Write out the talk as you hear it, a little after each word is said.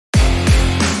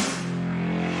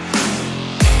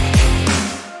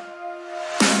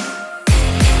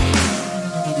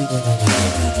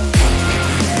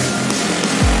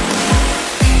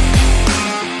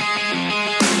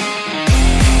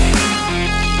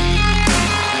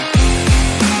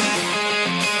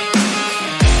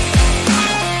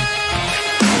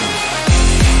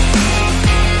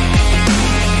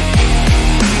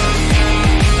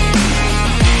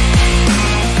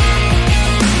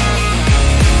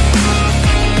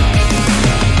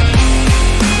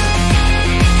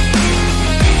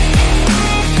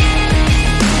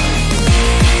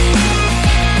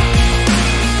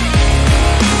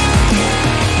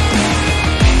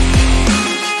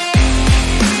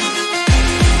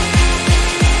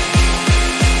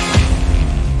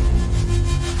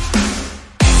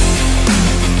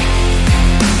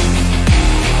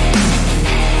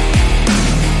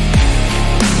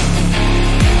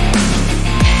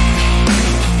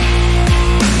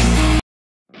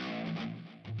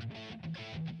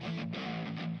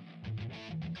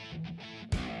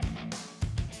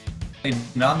In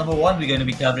round number 1, we're going to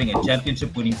be covering a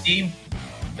championship winning team.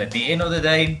 At the end of the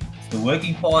day, it's the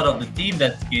working part of the team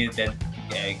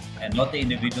and not the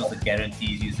individuals that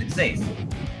guarantees you success.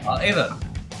 However,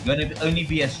 you're going to only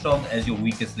be as strong as your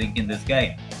weakest link in this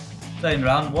game. So in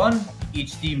round 1,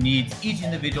 each team needs each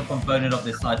individual component of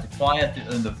their side to fire to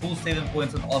earn the full 7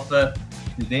 points on offer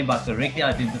to them by correctly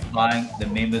identifying the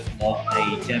members of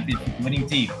a championship winning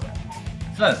team.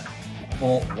 So,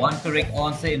 for one correct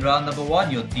answer in round number 1,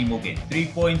 your team will get 3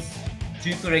 points.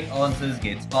 2 correct answers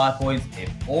gets 5 points. If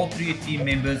all 3 team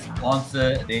members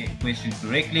answer their question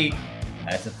correctly,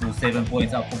 that's a full 7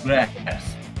 points up for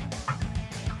grabs.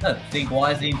 So think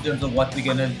wisely in terms of what you're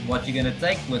gonna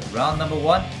take with round number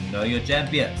 1. Know your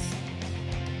champions.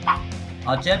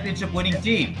 Our championship winning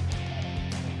team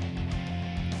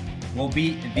will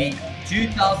be the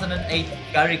 2008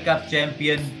 Currie Cup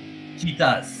champion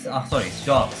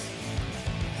Sharks.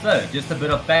 So, just a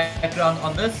bit of background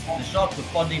on this. The Sharks were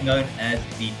fondly known as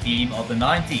the team of the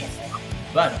 90s.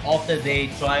 But after their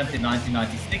triumph in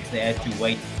 1996, they had to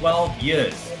wait 12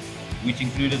 years, which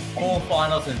included 4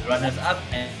 finals as runners-up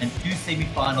and 2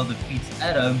 semi-final defeats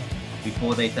at home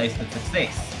before they tasted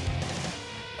success.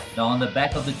 Now, on the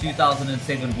back of the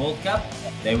 2007 World Cup,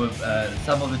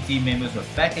 some of the team members were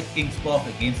back at Kings Park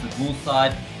against the Bulls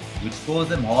side, which caused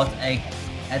them heartache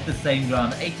at the same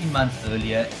ground 18 months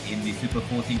earlier in the Super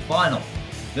 14 final.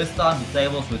 This time the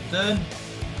tables were turned,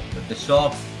 with the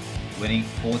Sharks winning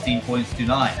 14 points to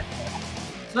 9.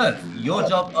 So, your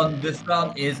job on this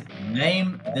round is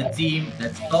name the team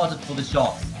that started for the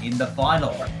Sharks in the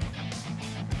final.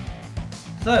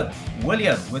 So,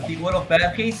 William, with the Olof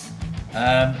Bergies,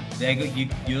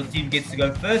 your team gets to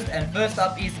go first, and first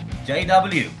up is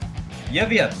JW.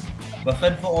 William,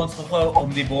 begin vir ons gou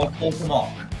om die bord vol te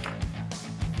maak.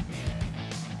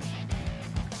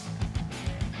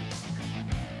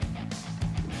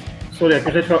 Sorry, ek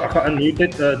is net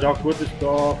ge-unmuted. Jacques Wood is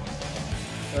daar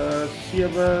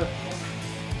 7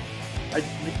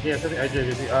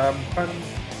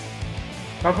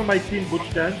 gaan van my 10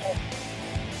 Butch James.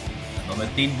 Nommer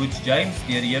 10 Butch James,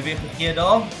 deur JW gegee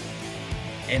daar.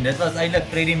 En dit was eintlik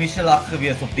Freddie Michelak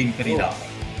gewees op 10 vir die dag.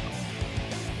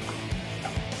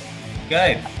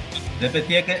 Okay, dit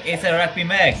beteken SA Rugby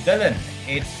Mag. Dylan,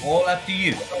 it's all up to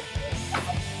you.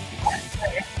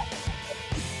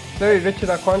 Sorry, Richard,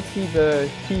 I can't see the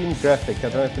team graphic. I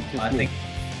don't know if it's just me.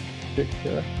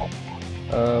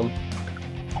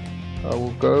 I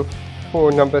will go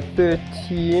for number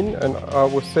 13, and I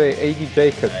will say AD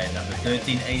Jacobs. Okay, number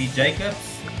 13, AD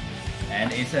Jacobs.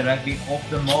 And SA Rugby off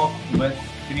the mark with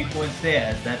 3 points there,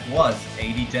 as that was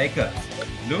AD Jacobs.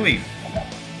 Louis.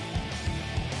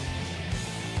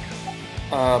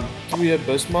 Twee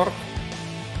Bismarck.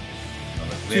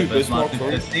 Number 2, Bismarck du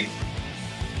Plessis.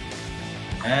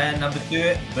 En number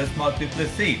 2, Bismarck du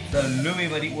Plessis. So Louis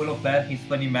wat die Olof Bergies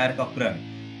van die merk afbring.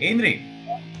 Henry.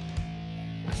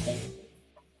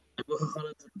 Ek wil gegaan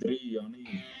het vir 3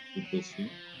 Jannie du Plessis.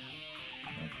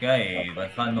 Okay, we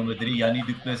gaan nummer 3 Jannie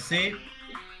du Plessis.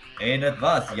 En het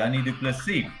was Jannie du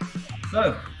Plessis.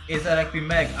 So, SA Rugby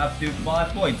Mag up to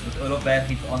 5 points with Olof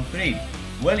Bergies on 3.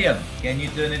 William, can you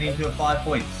turn it into a 5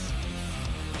 points?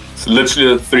 It's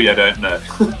literally the 3 I don't know.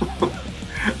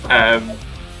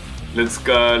 Let's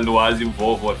go Loazi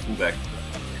Volvo at fullback.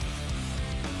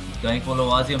 Going for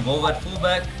Loazi and Volvo at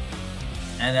fullback.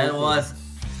 And that was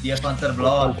Stefan ter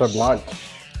Blanche.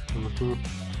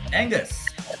 Angus.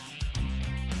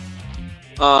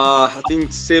 I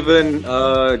think 7,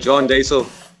 John Daisel.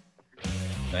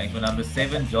 Going for number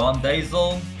 7, John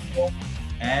Daisel.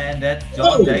 And that's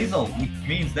John Daisel, which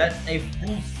means that's a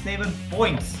full 7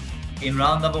 points in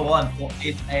round number 1 for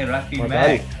SA Rugby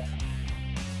Mag.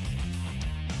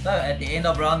 So at the end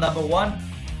of round number 1,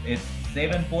 it's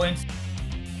 7 points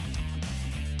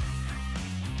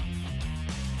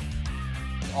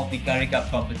of the Currie Cup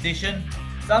competition.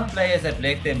 Some players have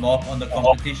left their mark on the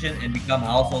competition and become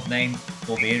household names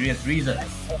for various reasons.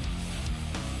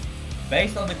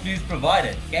 Based on the clues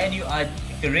provided, can you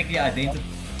correctly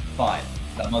identify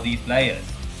some of these players?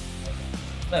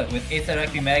 So with SA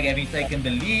Rugby Mag having taken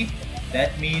the lead,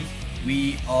 that means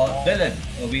we are Dylan,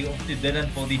 or we off to Dylan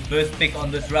for the first pick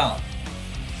on this round.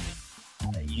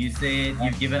 You said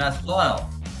you've given us Lyle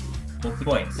for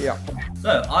points. Yeah.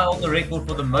 So I hold the record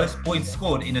for the most points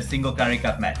scored in a single Currie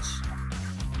Cup match.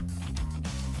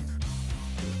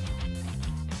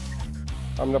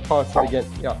 I'm gonna pass it again.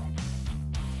 Yeah.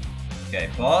 Okay,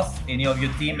 pass. Any of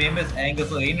your team members,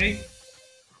 Angus or Henry?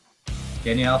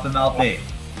 Can you help him out there?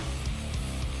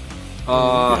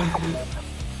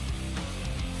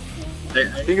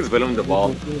 I think it's Willem de Waal.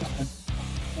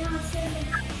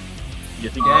 You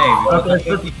think Okay, we got the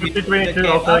Okay, 50-22,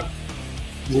 I'll take.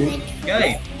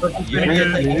 Okay,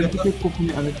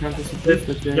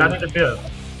 Jannie de Beer.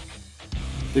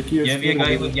 yeah, we are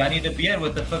going with Jannie de Beer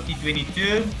with the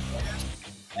 50-22.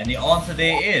 And the answer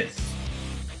there is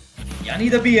Jannie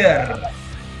de Beer.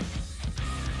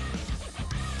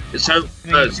 so?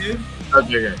 22.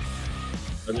 Okay.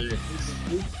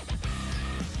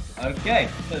 Okay,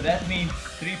 so that means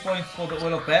 3 points for the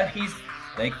Olof Bergies.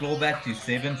 They claw back to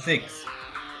 7-6.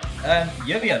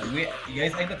 Javier, jy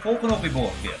is eintlik volgende op die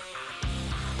bord weer.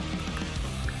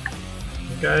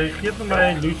 Okay, geef vir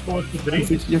my loose forward vir 3.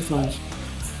 Dis eersins.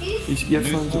 Dis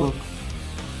eersins ook.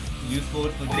 Loose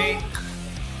forward for 3.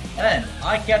 And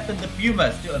I captained the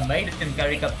Pumas to a maiden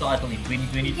Currie Cup title in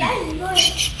 2022.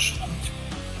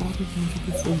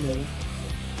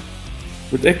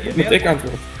 Moet ek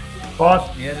antwoord? Pass.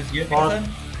 Yeah, this is Jurgensen.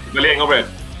 Willie Engelbrecht.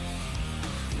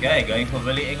 Okay, going for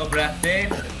Willie Engelbrecht there.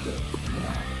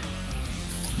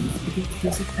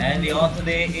 And the answer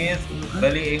there is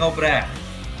Willie Engelbrecht.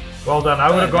 Well done. I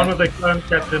would have gone with the clone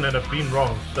captain and have been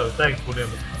wrong. So thanks for them.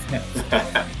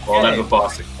 Well, that's a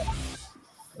passing.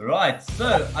 Right,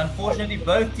 so unfortunately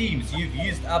both teams, you've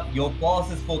used up your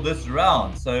passes for this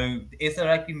round. So SA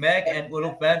Rugby Mag and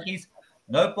Olof Bergies,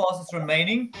 no passes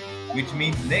remaining, which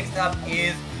means next up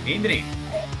is Henry.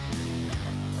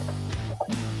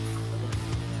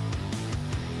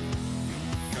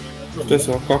 Dis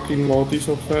al kakking maar dis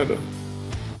al verder.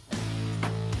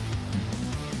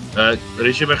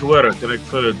 Res jy my gehoor? Kan ek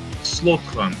vir slot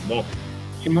gaan? Lock.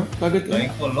 Emma, lag dit Going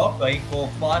in. for lock, going for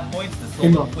 5 points, the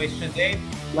sort of question there.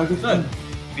 Lag dit So, in.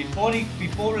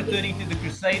 before returning to the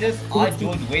Crusaders, I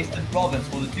joined Western Province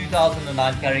for the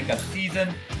 2009 Currie Cup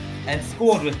season and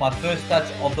scored with my first touch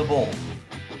of the ball.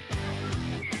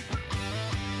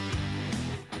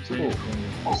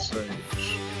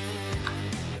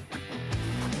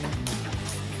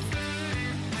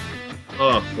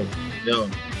 Oh, fuck. Ja.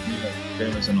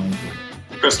 Game is een antwoord.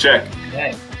 Chris Jack.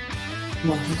 Okay,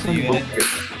 Maar dis so you al.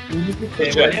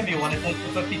 okay, William, you want to take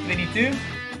the 50-22?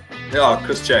 Yeah,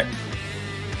 Chris Jack.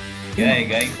 Okay,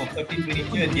 going for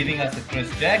 50-22 and giving us a Chris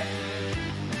Jack.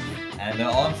 And the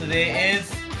answer there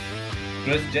is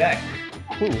Chris Jack.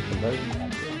 Ooh,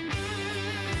 amazing.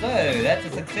 So that's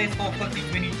a successful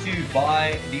 50-22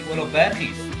 by the Olof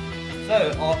Bergies. So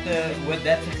with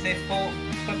that successful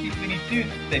 50-22,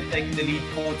 they've taken the lead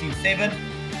 14-7.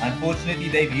 Unfortunately,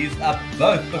 they've used up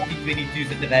both 50-22s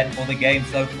that they've had for the game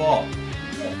so far.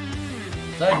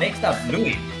 So next up,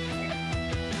 Louis.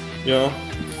 Ja.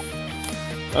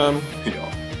 Ja.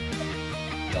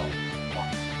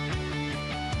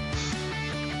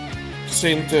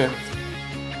 Center.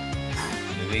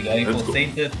 Louis going for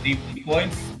center, 3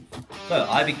 points. So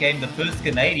I became the first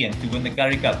Canadian to win the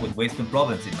Currie Cup with Western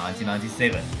Province in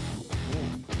 1997.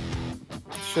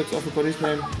 Shit, I forgot his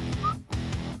name.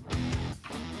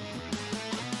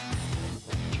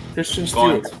 Christian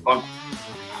Gone. Stewart. Gone.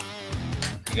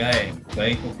 Okay,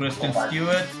 going for Christian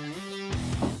Stewart.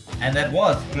 And that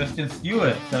was Christian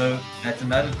Stewart, so that's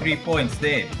another 3 points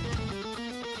there.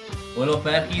 Olof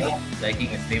Bergies taking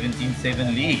a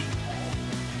 17-7 lead.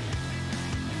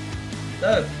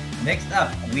 So, next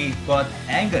up, we've got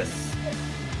Angus.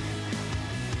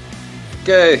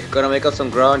 Okay, gonna make up some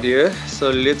ground here. So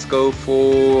let's go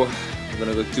for. I'm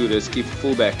gonna go to this. Keep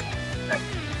fullback.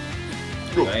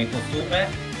 Going for fullback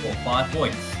for 5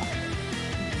 points.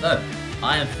 So,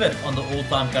 I am fifth on the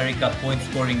all-time Currie Cup point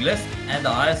scoring list and the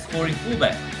highest scoring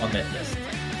fullback on that list.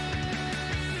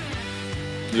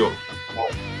 Yo.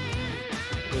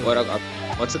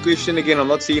 What's the question again? I'm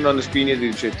not seeing on the screen yet,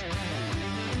 dude. Shit.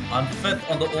 I'm fifth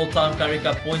on the all-time Currie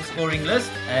Cup point scoring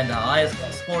list and the highest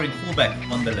scoring fullback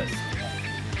on the list.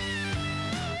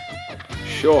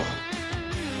 Sure.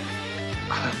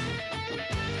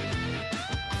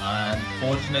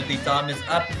 Unfortunately, time is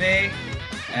up there,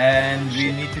 and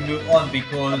we need to move on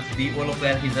because the Olof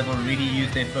Bergies have already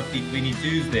used their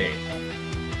 50-22s there.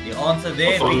 The answer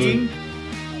there being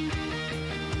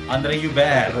Andre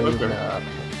Hubert.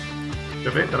 De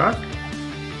Wit-Ras?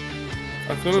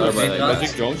 Ek glo dit Sorry, is maar-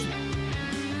 Magic Johnson.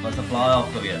 Was 'n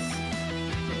fly-off gewees.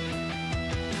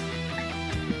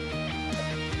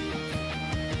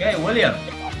 Okay, William.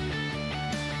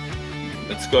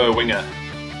 Let's go winger.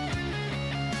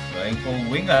 Going for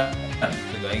winger.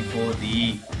 So going for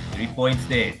the 3 points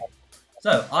there.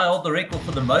 So I hold the record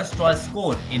for the most tries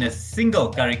scored in a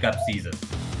single Currie Cup season.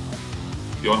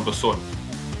 Johan Besson.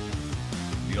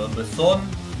 Beyond the Son.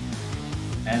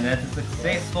 And that's a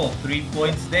successful 3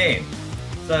 points there.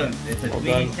 So it's a Well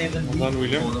done. 27 Well done,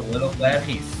 lead William. for the Olof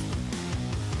Bergies.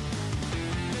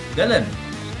 Dylan.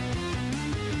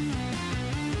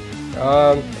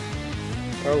 Oh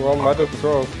well, might as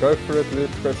well go for it.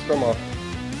 Let's go scrum off.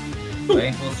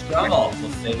 Going for scrum off for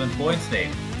 7 points there.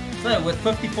 So with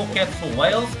 54 caps for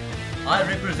Wales, I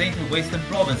represented Western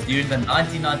Province during the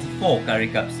 1994 Currie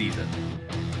Cup season.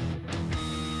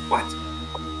 What?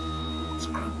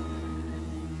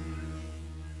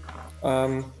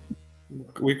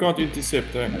 We can't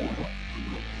intercept, eh? No.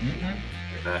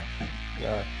 No.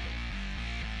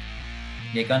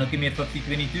 Jy kan ook nie meer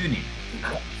 50-22 nie.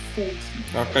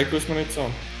 Nou, kyk ons maar net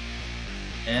saam.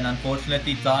 And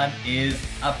unfortunately, time is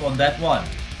up on that one.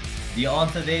 The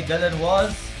answer there, Dylan,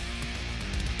 was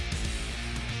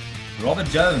Robert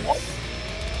Jones.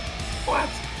 What?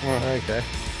 Okay.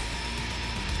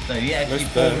 So he actually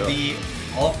That's formed bad. the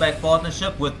halfback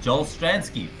partnership with Joel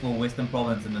Stransky for Western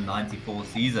Province in the 94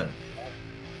 season.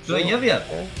 So hier weer,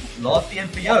 last een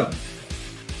vir jou.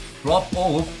 Prop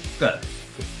or hooker?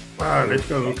 Let's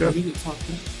go, Luca.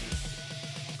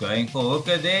 Going for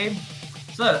hooker there.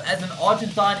 So, as an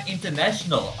Argentine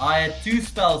international, I had 2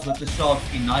 spells with the Sharks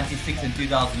in 96 and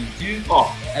 2002,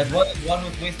 Oh, as well as one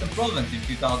with Western Province in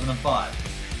 2005.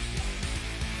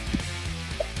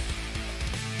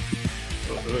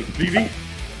 Vivi?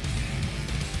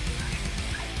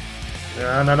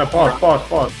 Ja, no, pass.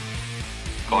 God.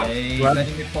 Jy Wat? kan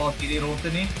nie meer pas hierdie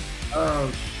ronde nie. Oh,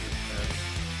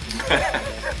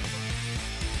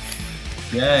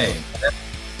 Okay.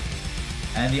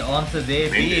 And the answer there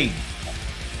being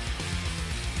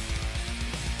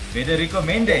Federico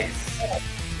Mendes.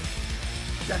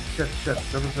 shit.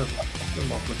 Dat is een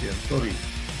makkelijk een, sorry.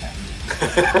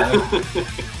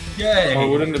 Okay. Oh,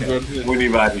 wouldn't the bird Moenie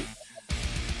worry.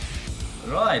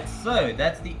 Right, so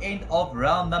that's the end of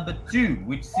round number 2,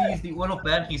 which sees the Olof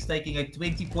Bergies taking a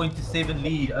 20-7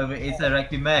 lead over SA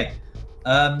Rugby Mag.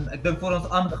 Ek dink vir ons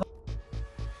aangaan.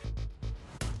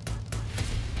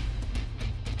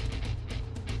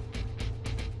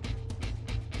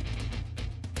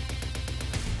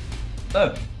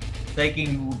 So,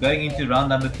 going into round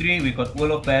number 3, we've got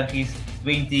Olof Bergies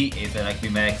 20, SA Rugby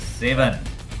Mag 7.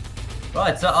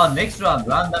 Right, so our next round,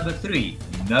 round number 3,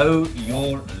 know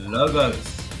your logos.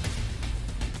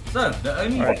 So the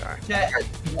only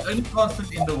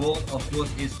constant in the world, of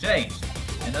course, is change.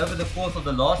 And over the course of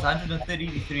the last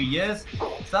 133 years,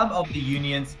 some of the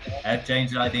unions have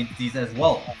changed their identities as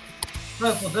well.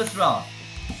 So for this round,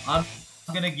 I'm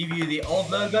going to give you the old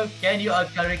logo. Can you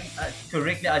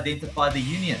correctly identify the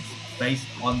unions based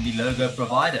on the logo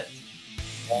provided?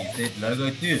 You said logo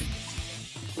 2.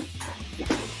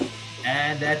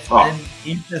 And that's an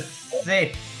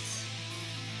intercept.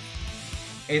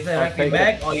 Is that Rugby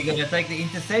Mag? Are you going to take the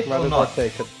intercept Might or as well not?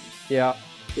 take it. Yeah.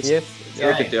 Yes.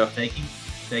 Take it, yeah.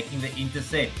 Taking the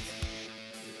intercept.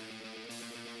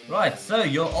 Right, so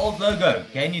your old logo.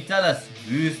 Can you tell us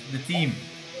who's the team?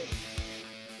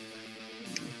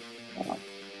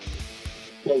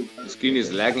 The screen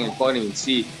is lagging and can't even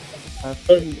see. I've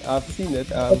seen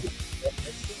it. I'm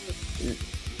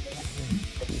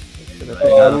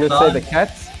gonna say the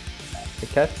Cats. The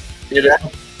Cats.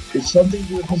 It's something to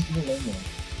do with the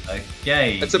logo.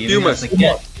 Okay. It's a giving us Pumas. the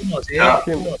Cats. Ja.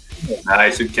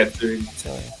 Nice, een capturing.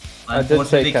 I did say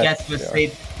Unfortunately, Cats, Cats was yeah.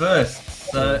 said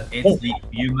first, so it's the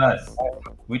Pumas,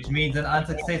 which means an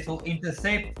unsuccessful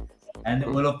intercept, and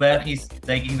Olof Bergies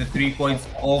taking the 3 points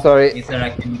off. Sorry. It's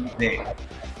a there.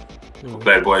 Well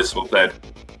played, boys. Well played.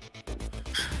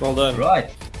 Well done.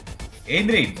 Right.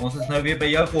 Henry, ons is nou weer by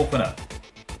jou volgende.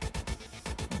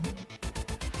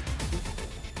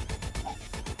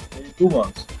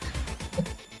 Pumas.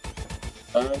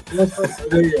 Logo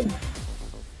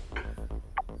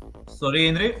Sorry,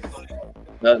 Henry.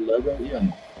 logo,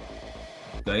 Ian.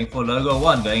 Going for logo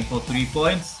 1, going for 3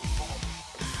 points.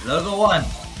 Logo 1,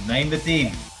 name the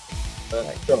team.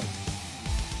 John.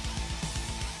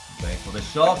 Going for the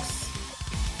Sharks.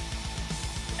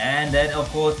 And that, of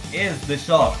course, is the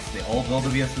Sharks, the old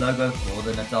Wildebeest logo for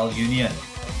the Natal Union.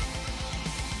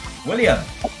 William.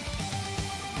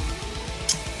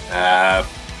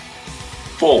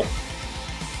 4.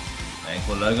 Going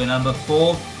for logo number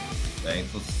 4. Going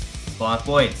for 5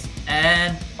 points.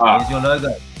 And here's your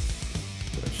logo.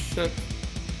 Shit.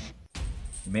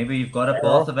 Remember, you've got a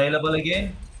pass available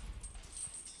again.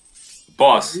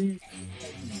 Pass.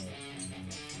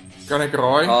 Kan ik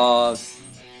raai?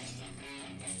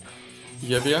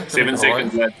 Jevia, 7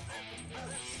 seconds left.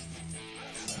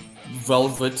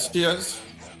 Velvetius.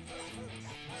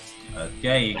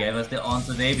 Okay, you gave us the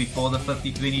answer there before the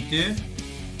 50-22.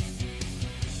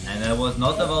 And that was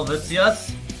not the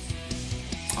Velvetius.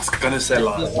 I was gonna say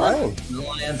Lions.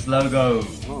 Lions logo.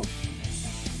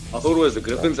 I thought it was the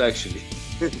Griffins actually.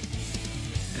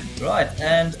 Right,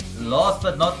 and last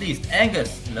but not least, Angus,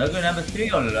 logo number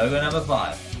 3 or logo number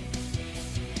 5?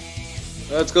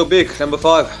 Let's go big, number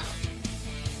 5.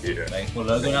 Yeah. Going for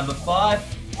logo number 5.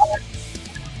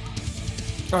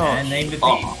 And name the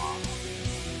team.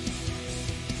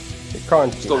 You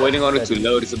can't. Still waiting on it to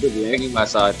load. It's a bit lagging my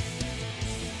side.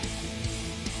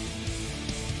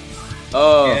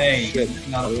 Oh, Okay, shit.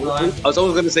 now I was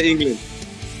always going to say England.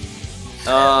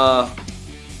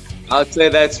 I'd say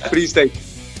that's Free State.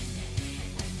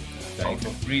 going for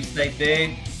Free State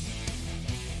there.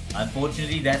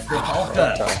 Unfortunately, that's the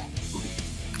Falcon.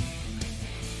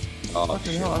 Oh,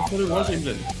 Fucking hell, I thought it was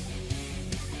England.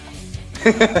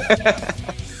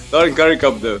 Not in Currie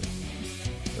Cup though.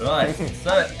 Right,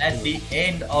 so at the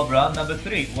end of round number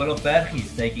 3, Olof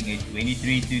Bergies taking a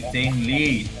 23-10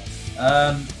 lead.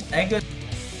 Angus.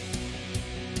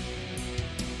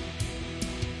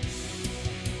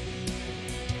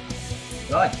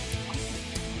 Right.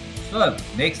 So,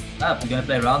 next up, we're going to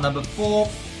play round number 4.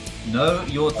 Know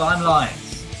your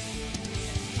timelines.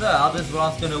 So, how this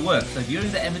round's going to work. So,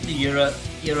 during the amateur era,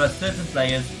 certain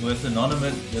players were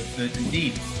synonymous with certain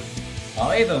teams.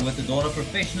 However, with the dawn of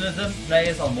professionalism,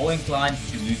 players are more inclined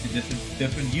to move to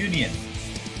different unions.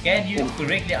 Can you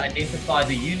correctly identify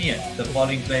the unions the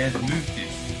following players move to?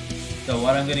 So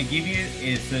what I'm going to give you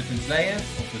is certain players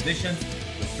or positions.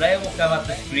 The player will come up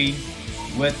the screen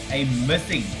with a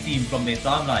missing team from their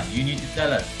timeline. You need to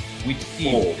tell us which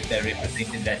team that they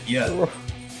represent in that year.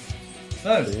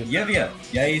 So, Javier,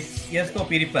 jy is eerste op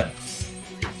hierdie punt.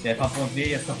 Jy gaan vir ons weer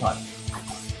eerste vat.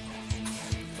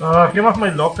 Geef maar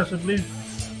my lock asseblief.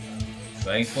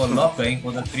 Going for lock, going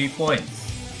for the 3 points.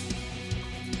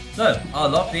 So, our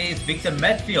lock there is Victor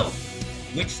Matfield.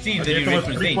 Which team did you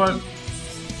represent?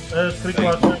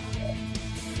 Skrikwas.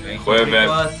 Going for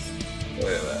Skrikwas.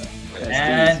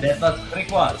 And that was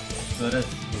Skrikwas. So dat is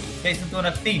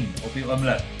 26-10 op die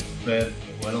oomlik vir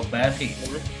Olof Bergies.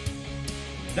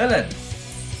 Dylan.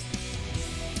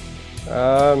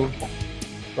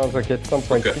 Once I get some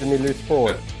points, give me loose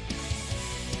forward.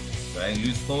 Going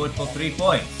loose forward for 3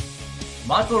 points.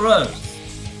 Michael Rose.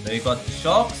 So you got the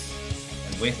Sharks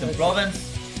and Western Province.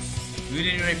 Who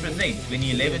did you represent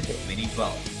 2011 to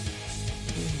 2012?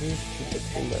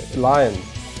 Lions.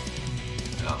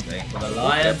 Going for the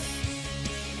Lions.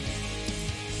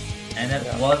 And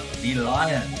that was the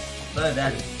Lions. So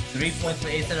that's 3 points for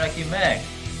Esaraki Mag.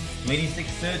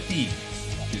 26-13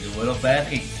 to the Olof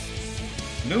Bergies.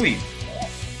 Louis.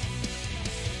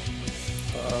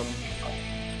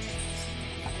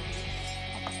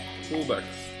 Fullback.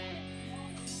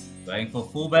 Going for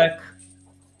fullback.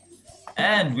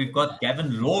 And we've got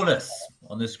Gavin Lawless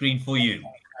on the screen for you.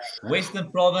 Western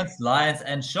Province, Lions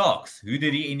and Sharks. Who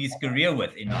did he end his career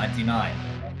with in 99?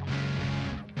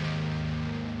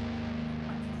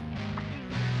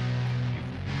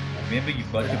 Remember,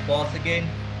 you've got your pass again.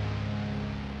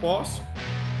 Pass.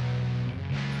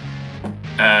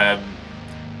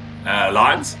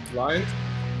 Lions. Lions.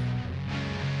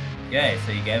 Okay,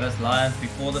 so you gave us Lions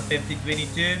before the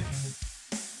 50-22.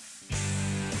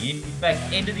 He in fact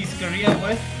ended his career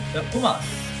with the Pumas.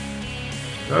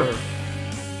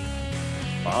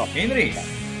 Wow. Henry.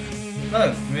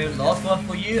 So, last one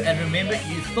for you, and remember,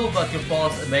 you still got your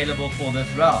pass available for this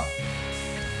round.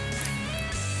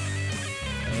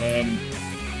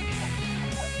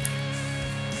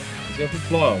 Is that for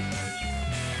fly-off?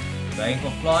 Going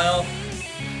for fly-off.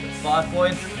 5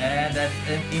 points, and that's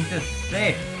an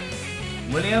intercept.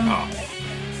 William?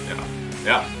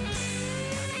 Yeah.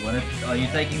 Are you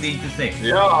taking the intercept?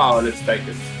 Yeah, let's take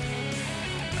it.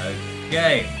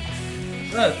 Okay.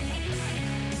 So,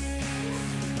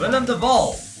 Willem de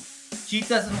Waal,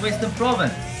 Cheetahs in Western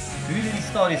Province. Who did he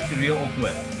start his career off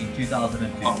with in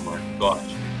 2002? Oh my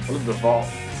gosh. What is the ball?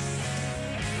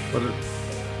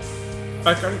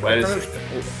 I kan Where is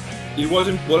He was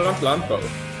in Poland Landbouw.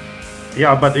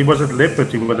 Yeah, but he wasn't leopard,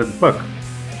 he wasn't buck.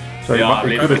 So Yeah,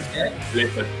 he couldn't.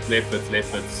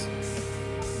 leopards.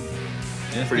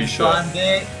 Just Pretty in sure. time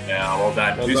there. Yeah, well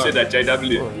done. Well Who done. said that?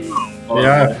 JW.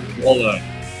 Yeah. Well done.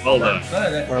 Well done.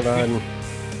 So that's, Well done.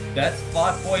 that's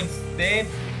 5 points there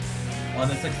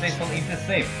on a successful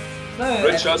intercept. So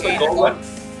Rich, at shows the end goal of- one.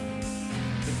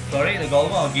 Sorry, the goal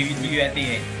one. I'll give it to you at the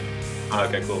end.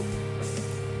 Okay, cool.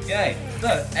 Okay, so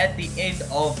at the end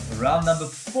of round number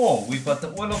 4, we've got the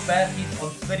Olof Bergies on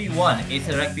 31,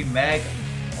 SA Rugby Mag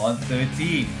on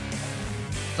 13.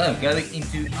 So going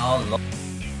into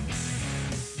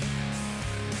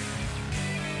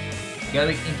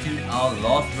our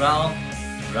last round,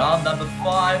 round number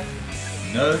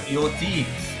 5, know your teams.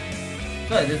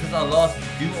 So this is our last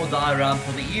do or die round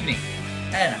for the evening.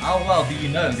 And how well do you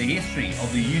know the history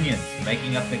of the unions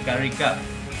making up the Currie Cup?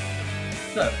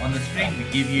 So on the screen we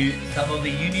give you some of the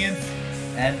unions,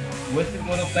 and with the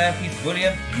Olof Bergies,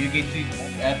 William, you get to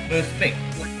have first pick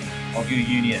of your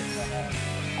unions.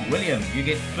 William, you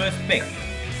get first pick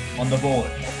on the board.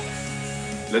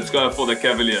 Let's go for the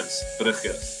Cavaliers.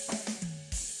 Bergies.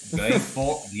 Going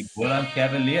for the Boland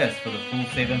Cavaliers for the full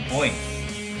 7 points.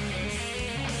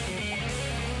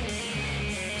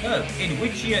 So, in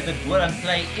which year did Boland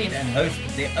play in and host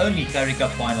their only Currie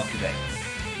Cup final today?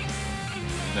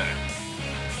 No.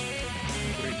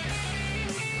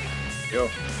 Yo.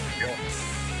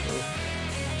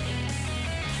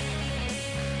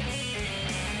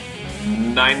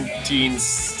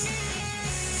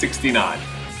 1969.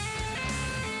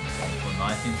 For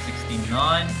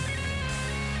 1969.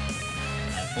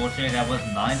 Unfortunately, that was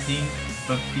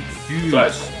 1952.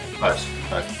 Close.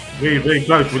 Very, very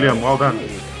close, William. Well done.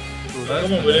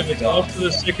 Come on, William. It's after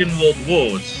the Second World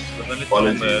War. It's the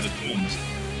Apologies. tunes.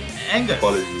 Angus.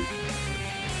 Apologies.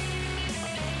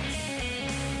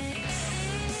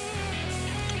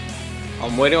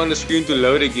 I'm waiting on the screen to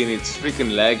load again. It's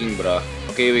freaking lagging, bruh.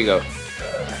 Okay, here we go.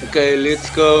 Okay, let's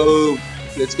go.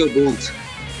 Let's go, Bulls.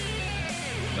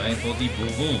 Going for the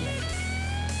Bulls.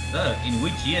 So, in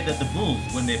which year did the Bulls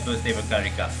win their first ever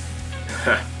Currie Cup?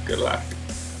 Good luck.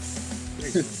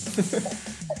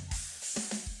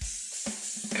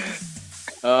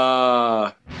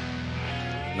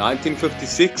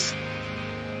 1956.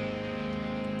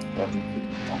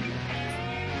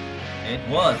 It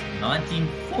was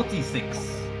 1946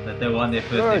 that they won their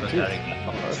first Oh, ever jeez. Currie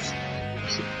Cup.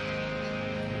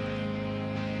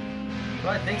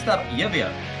 Right, next up,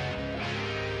 Yevia.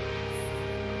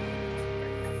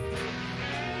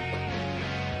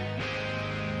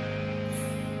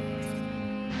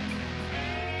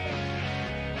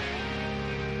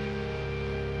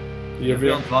 Hier Yevia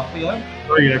weer. on clock for you.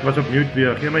 Sorry, ek was op mute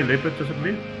weer. Geef my leopard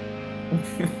asseblief.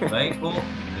 Going for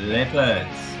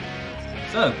Leopards.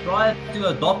 So, prior to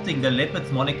adopting the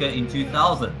Leopards moniker in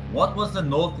 2000, what was the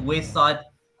Northwest Side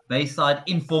Bayside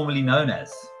informally known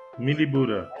as?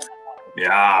 Mielieboere.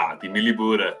 Ja, die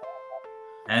Mielieboere.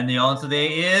 And the answer there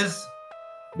is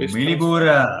West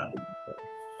Mielieboere.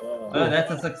 So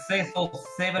that's a successful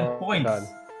 7 Well points done.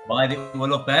 by the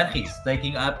Olof Bergies,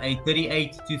 taking up a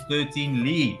 38-13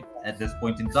 lead at this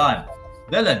point in time.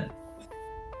 Dylan,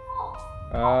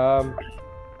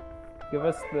 Give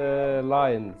us the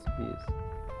Lions, please.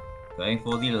 going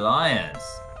for the Lions.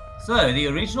 So the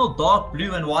original dark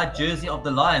blue and white jersey of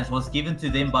the Lions was given to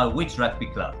them by which rugby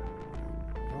club?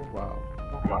 Oh,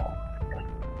 wow.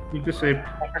 Intercept.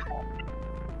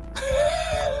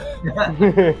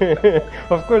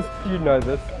 Of course, you know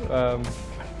this.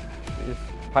 Is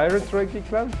Pirates Rugby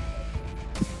Club?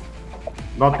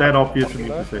 Not that obvious an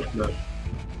intercept, no.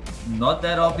 Not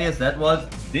that obvious, that was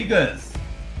Diggers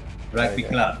Rugby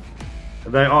Okay. Club.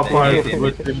 They are pirates Yeah.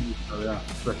 with them, so yeah.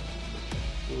 But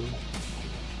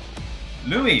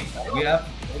Louis,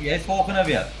 jy's volgende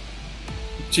weer.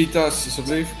 Cheetahs,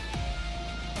 alsjeblieft.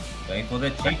 Going for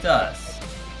the Cheetahs.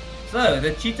 So,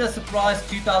 the Cheetahs' surprise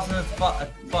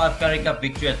 2005 Currie Cup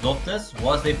victory at Loftus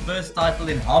was their first title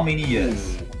in how many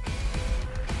years?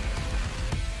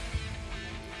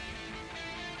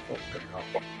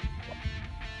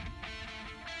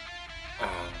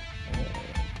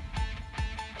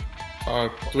 Uh,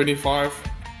 25.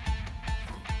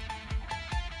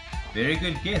 Very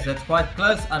good guess, that's quite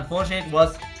close. Unfortunately, it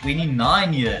was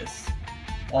 29 years.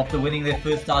 After winning their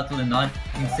first title in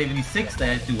 1976, they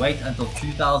had to wait until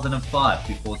 2005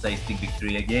 before tasting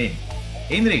victory again.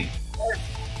 Henry,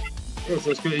 Yes,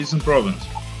 let's go Eastern Province.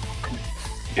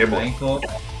 Yeah, boy. going for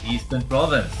Eastern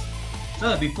Province.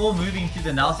 So, before moving to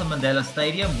the Nelson Mandela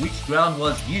Stadium, which ground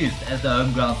was used as the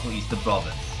home ground for Eastern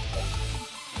Province?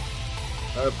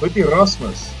 Boetie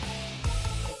Rasmus.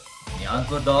 Die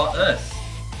antwoord daar is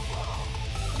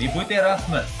Debut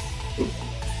Erasmus.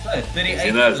 So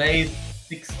 38 plays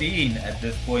 16 at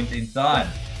this point in time.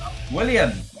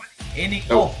 William, any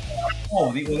call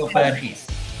for the Olof Bergies?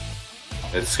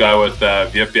 Let's go with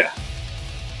Viepia.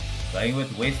 Playing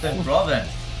with Western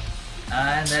Province.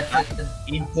 And that's an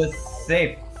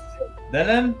intercept.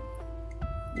 Dylan?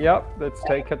 Yep, let's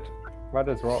take it. Might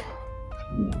as well.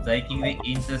 Taking the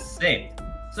intercept.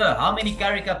 So, how many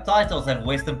Currie Cup titles have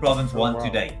Western Province won to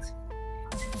date?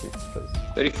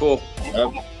 34.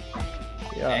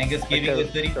 Yeah. Angus giving the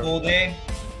 34 there.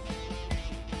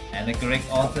 And the correct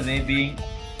answer there being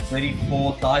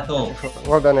 34 titles.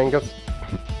 Well done, Angus.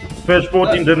 First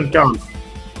 14 didn't count.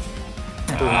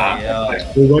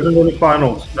 Yeah. We wasn't in the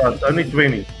finals. No, it's only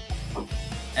 20.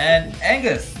 And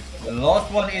Angus, the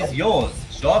last one is yours.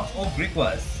 Sharks or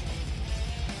Griquas?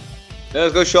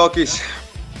 Let's go Sharkies.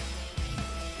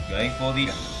 Going for the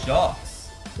Sharks.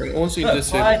 En ons So,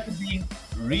 intercept. prior to being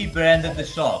rebranded the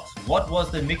Sharks, what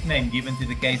was the nickname given to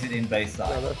the KZN base No,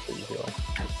 side? that's the easy one.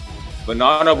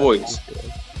 Banana Boys.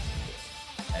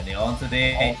 And the answer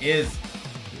there is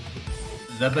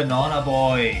the Banana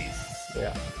Boys.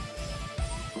 Yeah.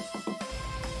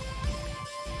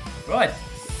 Right,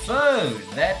 so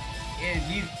that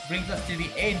brings us to the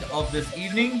end of this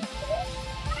evening.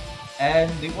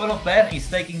 And the Olof Bergies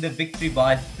taking the victory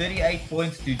by 38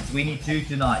 points to 22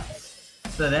 tonight.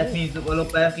 So that means the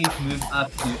Olof Bergies move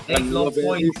up to 8 log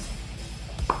points.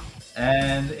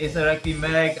 And SA Rugby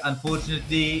Mag,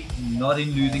 unfortunately, not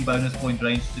in losing bonus point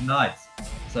range tonight.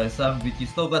 So but you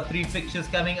still got 3 fixtures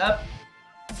coming up.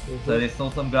 So there's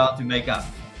still some ground to make up.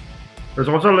 Dit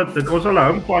was al 'n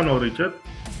home final, Richard.